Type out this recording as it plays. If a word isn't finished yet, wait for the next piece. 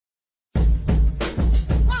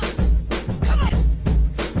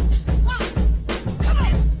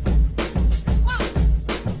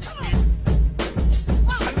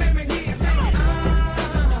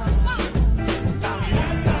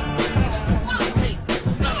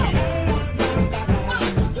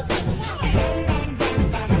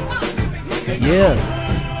Yeah.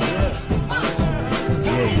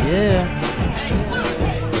 Yeah.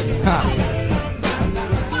 Ha.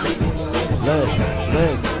 Look.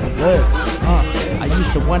 I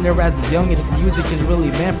used to wonder as a youngin' if music is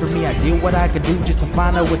really meant for me. I did what I could do just to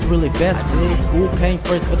find out what's really best for me. School came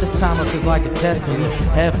first, but this time it feels like a test to me.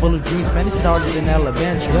 Head full of dreams, man, it started in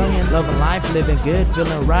elementary. Youngin', loving life, living good,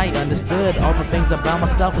 feeling right, understood all the things about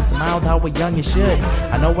myself and smiled how a youngin' should.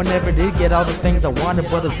 I know I never did get all the things I wanted,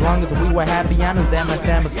 but as long as we were happy, I knew that my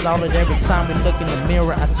fam was solid. Every time we look in the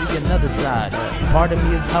mirror, I see another side. Part of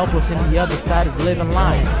me is helpless and the other side is living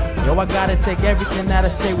life. Yo, I gotta take everything that I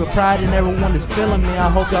say with pride, and everyone is feeling me. I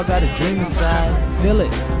hope y'all got a dream inside. Feel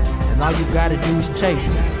it, and all you gotta do is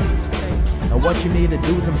chase it. And what you need to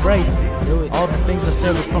do is embrace it. Do it. All the things I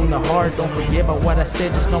said was from the heart. Don't forget about what I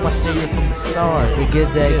said, just know I stay here from the start. It's a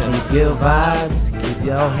good day, keep good vibes, keep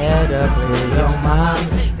your head up, clear your mind.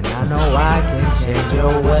 And I know I can change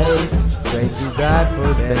your ways. Pray to God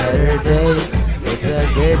for better days. It's a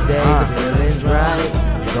good day, the feeling's right.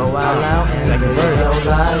 Go all out and live your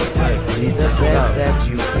life. Be the best that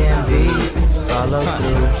you can be. Follow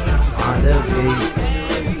through on the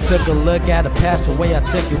beat. Took a look at a past, the way I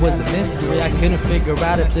took it was a mystery. I couldn't figure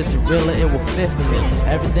out if this is real or it will fit for me.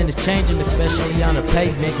 Everything is changing, especially on the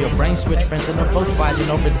pavement. Your brain switch, friends and the folks fighting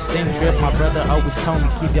over the same trip. My brother always told me,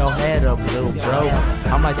 keep your head up, little bro.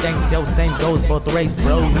 I'm like, thanks, yo, same goes both ways,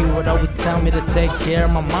 bro. He would always tell me to take care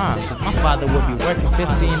of my mom, cause my father would be working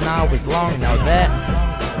 15 hours long. Now that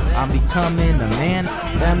I'm becoming a man,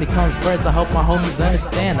 family comes first. I hope my homies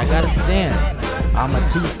understand. I gotta stand on my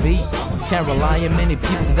 2 feet. Can't rely on many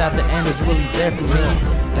people, cause at the end it's really there for me.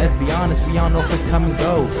 Let's be honest, we all know friends come and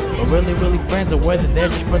go, but really friends, or whether they're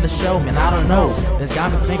just for the show, man, I don't know. This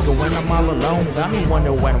got me thinking when I'm all alone. Got me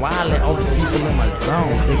wondering why I let all these people in my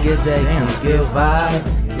zone. It's a good day, keep good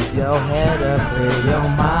vibes, keep your head up, clear your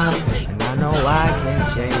mind. And I know I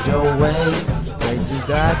can change your ways. Pray to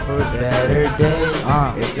God for better days.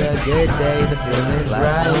 It's a good day, the feeling's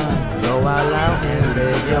right. Go all out and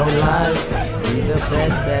live your life. Be the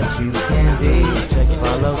best that you can be.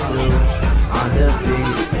 Follow through on the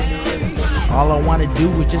beat. All I wanna do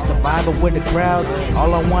is just to vibe up with the crowd.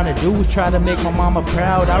 All I wanna do is try to make my mama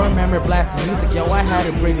proud. I remember blasting music, yo, I had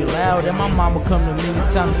it pretty loud. And my mom would come to me and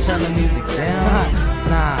tell me to turn the music down.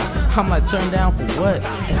 Nah, I'm like, turn down for what?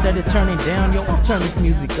 Instead of turning down, yo, I'll turn this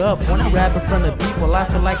music up. When I rap in front of people, I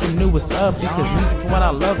feel like the newest up. Because music's what I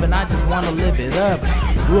love and I just wanna live it up.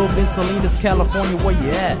 Grew up in Salinas, California, where you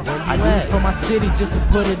at? I do this for my city just to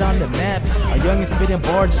put it on the map. A youngin' spitting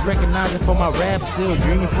bar, just recognizing for my rap. Still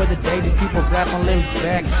dreaming for the day these people grab my lyrics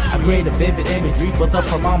back. I create a vivid imagery built up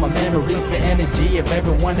from all my memories. The energy of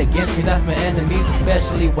everyone against me, that's my enemies.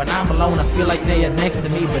 Especially when I'm alone, I feel like they are next to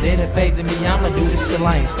me. But it ain't phasing me, I'ma do this till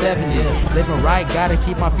I am 70. Living right, gotta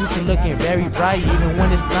keep my future looking very bright. Even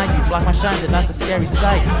when it's night, you block my shine, and that's a scary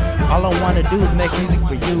sight. All I wanna do is make music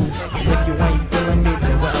for you. And if you ain't feeling me,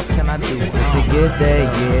 then what else can I do? It's a good day,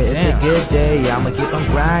 yeah, it's a good day. I'ma keep on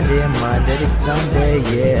grinding, Monday to Sunday,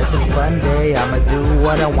 yeah, it's a fun day. I'ma do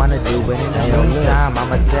what I wanna do, but in the meantime,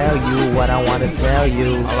 I'ma tell you what I wanna tell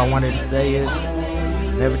you. All I wanted to say is,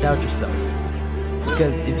 never doubt yourself.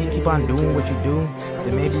 Because if you keep on doing what you do,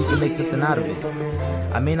 then maybe you can make something out of it.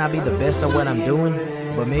 I may not be the best at what I'm doing,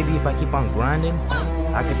 but maybe if I keep on grinding,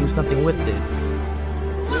 I could do something with this.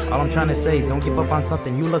 All I'm trying to say is, don't give up on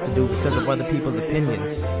something you love to do because of other people's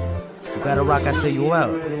opinions. You gotta rock out till you out.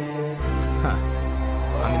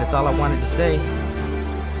 I mean, that's all I wanted to say.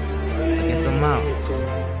 I guess I'm out.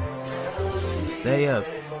 Stay up.